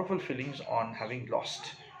sorrowful feelings on having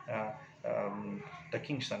lost the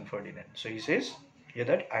king's son Ferdinand. So he says here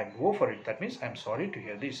that "I'm woe for it." That means I'm sorry to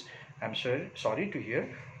hear this. I'm sorry to hear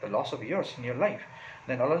the loss of yours in your life.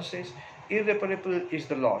 Then Alonso says, "Irreparable is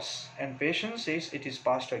the loss," and Patience says it is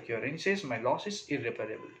past or cure. And he says, "My loss is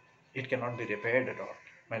irreparable. It cannot be repaired at all.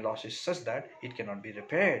 My loss is such that it cannot be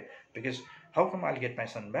repaired, because how come I'll get my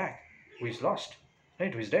son back who is lost,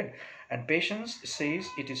 right, who is dead?" And Patience says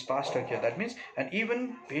it is past or cure. That means, and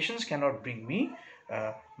even Patience cannot bring me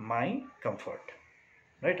my comfort,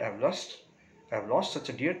 right? I've lost such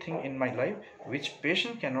a dear thing in my life, which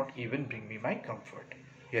Patience cannot even bring me my comfort.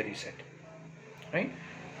 Here he said, right?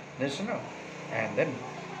 Listen now. And then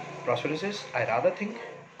Prospero says, "I rather think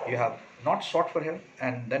you have not sought for help."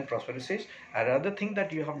 And then Prospero says, "I rather think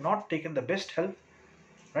that you have not taken the best help,"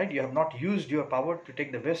 right? You have not used your power to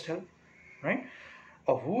take the best help, right?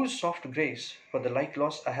 "Of whose soft grace, for the like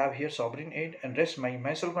loss I have here sovereign aid, and rest my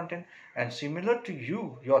myself content, and similar to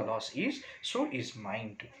you your loss is, so is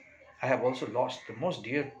mine too. I have also lost the most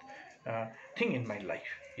dear thing in my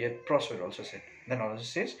life." Yet Prospero also said. Then also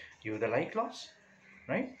says, "You the like loss,"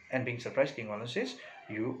 right? And being surprised, King Alonso says,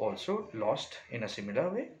 you also lost in a similar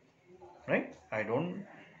way, right? I don't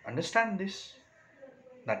understand this.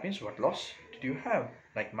 That means what loss did you have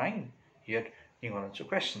like mine? Here King Alonso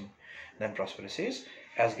question. Then Prosperous says,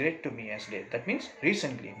 as great to me as death. That means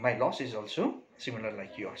recently my loss is also similar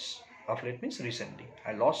like yours. Of late means recently.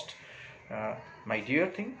 I lost my dear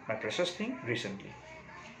thing, my precious thing recently.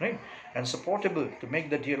 Right? And supportable to make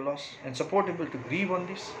the dear loss, and supportable to grieve on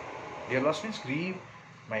this. Dear loss means grieve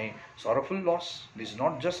my sorrowful loss. This is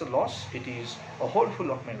not just a loss, it is a whole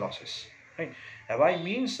full of my losses. Right? Have I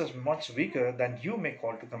means as much weaker than you may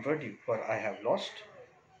call to comfort you, for I have lost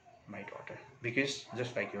my daughter. Because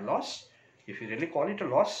just like your loss, if you really call it a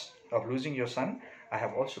loss of losing your son, I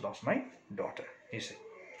have also lost my daughter, he said.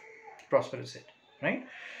 Prosperous said, right?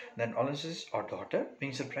 Then Olin says, our daughter,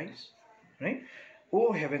 being surprised, right?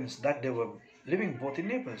 Oh heavens, that they were living both in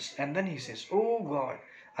Naples. And then he says, oh God,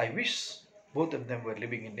 I wish both of them were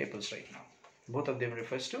living in Naples right now. Both of them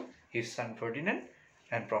refers to his son Ferdinand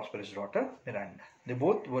and Prosperous' daughter Miranda. They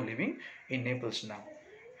both were living in Naples now.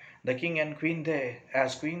 The king and queen there,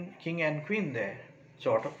 as king and queen there.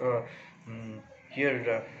 So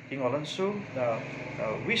here King Alonso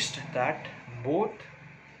wished that both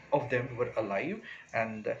of them were alive,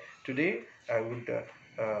 and today I would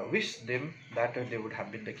wish them that they would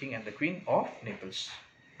have been the king and the queen of Naples,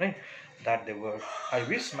 right? That they were. I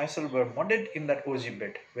wish myself were modded in that cozy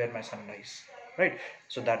bed where my son lies, right?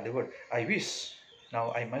 So that they were. I wish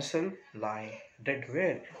now I myself lie dead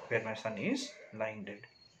where my son is lying dead.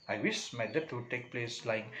 I wish my death would take place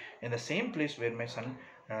lying in the same place where my son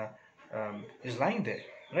is lying there,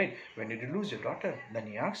 right? When did you lose your daughter? Then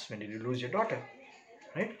he asks, when did you lose your daughter?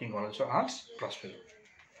 Right? King also asks Prospero.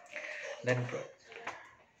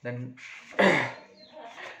 Then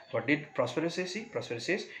what did Prospero say? See, Prospero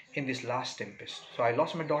says, in this last tempest. So I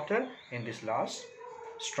lost my daughter in this last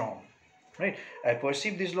storm. Right? I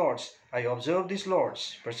perceive these lords. I observe these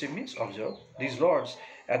lords. Perceive means observe. These lords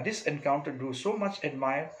at this encounter do so much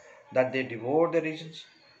admire that they devour the regions.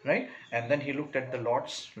 Right? And then he looked at the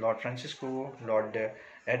lords, Lord Francisco, Lord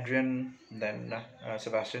Adrian, then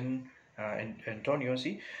Sebastian, Antonio.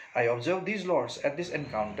 See, I observe these lords at this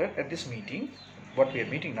encounter, at this meeting, what we are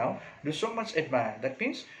meeting now, do so much admire. That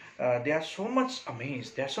means they are so much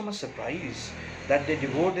amazed, they are so much surprised that they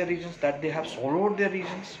devour their regions, that they have swallowed their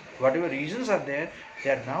regions. Whatever regions are there,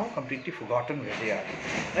 they are now completely forgotten where they are,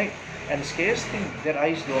 right? And scarce think their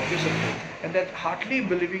eyes do appear something, and they're hardly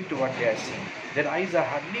believing to what they are seeing. Their eyes are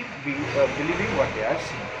hardly believing what they are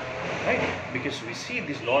seeing, right? Because we see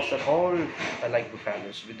these lords are all like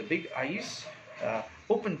buffaloes with the big eyes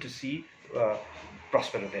open to see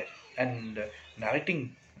Prospero there and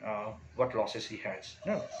narrating what losses he has.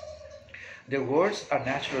 No, their words are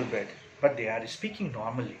natural bred, but they are speaking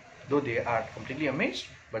normally, though they are completely amazed,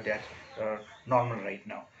 but they are normal right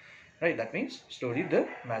now, right? That means slowly the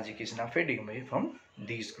magic is now fading away from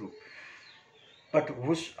these group. But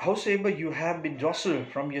howsoever you have been jostled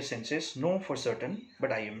from your senses, know for certain,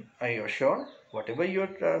 but I assure, whatever your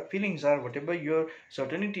feelings are, whatever your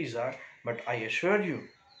certainties are, but I assure you,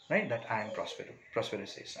 right, that I am Prospero. Prospero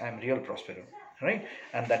says, I am real Prospero, right?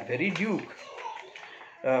 And that very Duke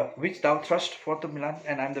which thou thrust forth of Milan,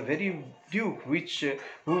 and I am the very Duke which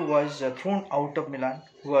who was thrown out of Milan,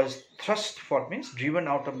 who was thrust forth means driven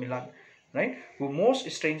out of Milan, right? Who most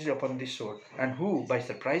strangely upon this shore, and who by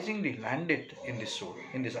surprisingly landed in this shore,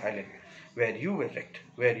 in this island, where you were wrecked,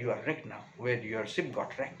 where you are wrecked now, where your ship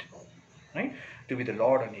got wrecked, right? To be the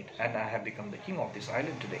Lord on it, and I have become the king of this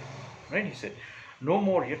island today, right? He said, no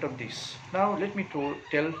more yet of this. Now let me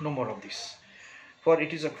tell no more of this. For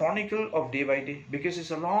it is a chronicle of day by day, because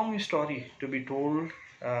it's a long story to be told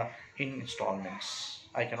in installments.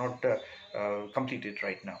 I cannot complete it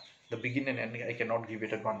right now. The beginning and end, I cannot give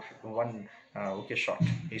it at one shot.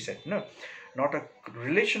 He said, no, not a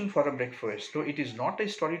relation for a breakfast. So it is not a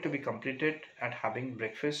story to be completed at having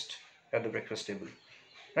breakfast at the breakfast table,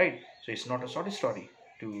 right? So it's not a short story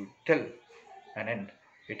to tell an end.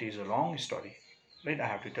 It is a long story, right? I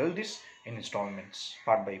have to tell this in installments,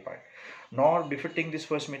 part by part, nor befitting this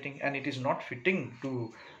first meeting, and it is not fitting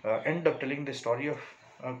to end up telling the story of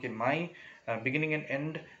my beginning and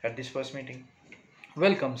end at this first meeting.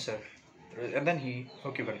 Welcome, sir. And then he,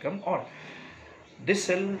 welcome all. This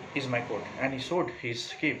cell is my court, and he showed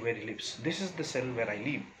his cave where he lives. This is the cell where I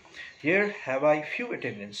live. Here have I few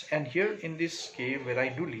attendants, and here in this cave where I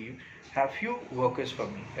do live, have few workers for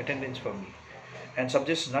me, attendants for me, and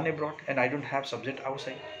subjects none abroad, and I don't have subject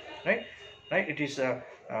outside, right? Right? It is a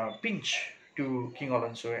pinch to King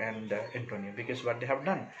Alonso and Antonio, because what they have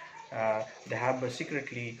done, they have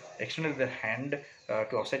secretly extended their hand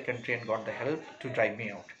to outside country and got the help to drive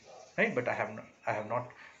me out, right? But I have not, I have not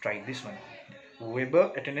tried this one.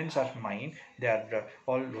 Whoever attendants are mine, they are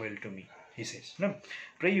all loyal to me, he says. No,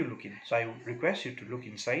 pray you look in. So I request you to look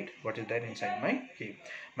inside. What is there inside my cave?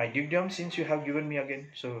 My dukedom, since you have given me again,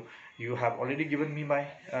 so you have already given me my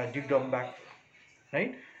dukedom back,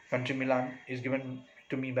 right? Country Milan is given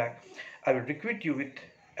to me back. I will requite you with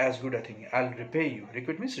as good a thing. I'll repay you.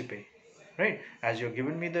 Requite means repay, right? As you have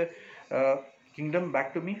given me the kingdom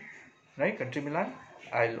back to me, right? Country Milan,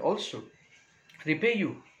 I'll also repay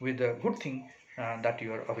you with a good thing that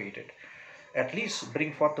you are awaited. At least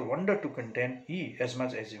bring forth the wonder to content ye as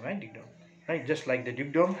much as you my dukedom. Right? Just like the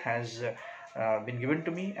dukedom has been given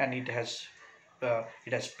to me, and it has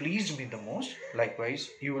pleased me the most. Likewise,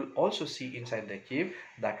 you will also see inside the cave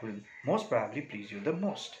that will most probably please you the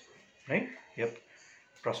most. Right? Yep.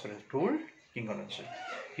 Prospero told King Alonso.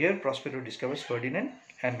 Here Prospero discovers Ferdinand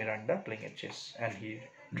and Miranda playing at chess, and he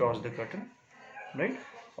draws the curtain, right,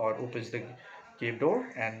 or opens the cave door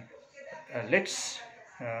and lets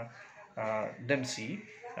them see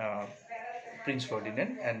Prince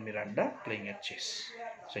Ferdinand and Miranda playing at chess.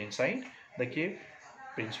 So inside the cave,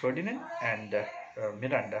 Prince Ferdinand and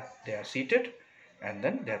Miranda, they are seated, and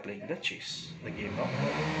then they are playing the chess, the game of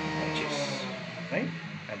chess, right?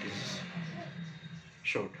 And this is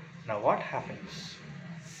showed. Now what happens?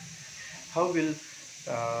 How will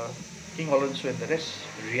King Alonso and the rest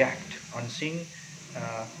react on seeing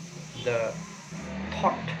the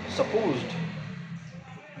supposed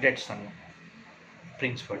dead son,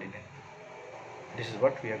 Prince Ferdinand? This is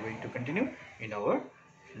what we are going to continue in our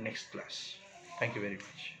next class. Thank you very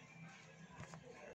much.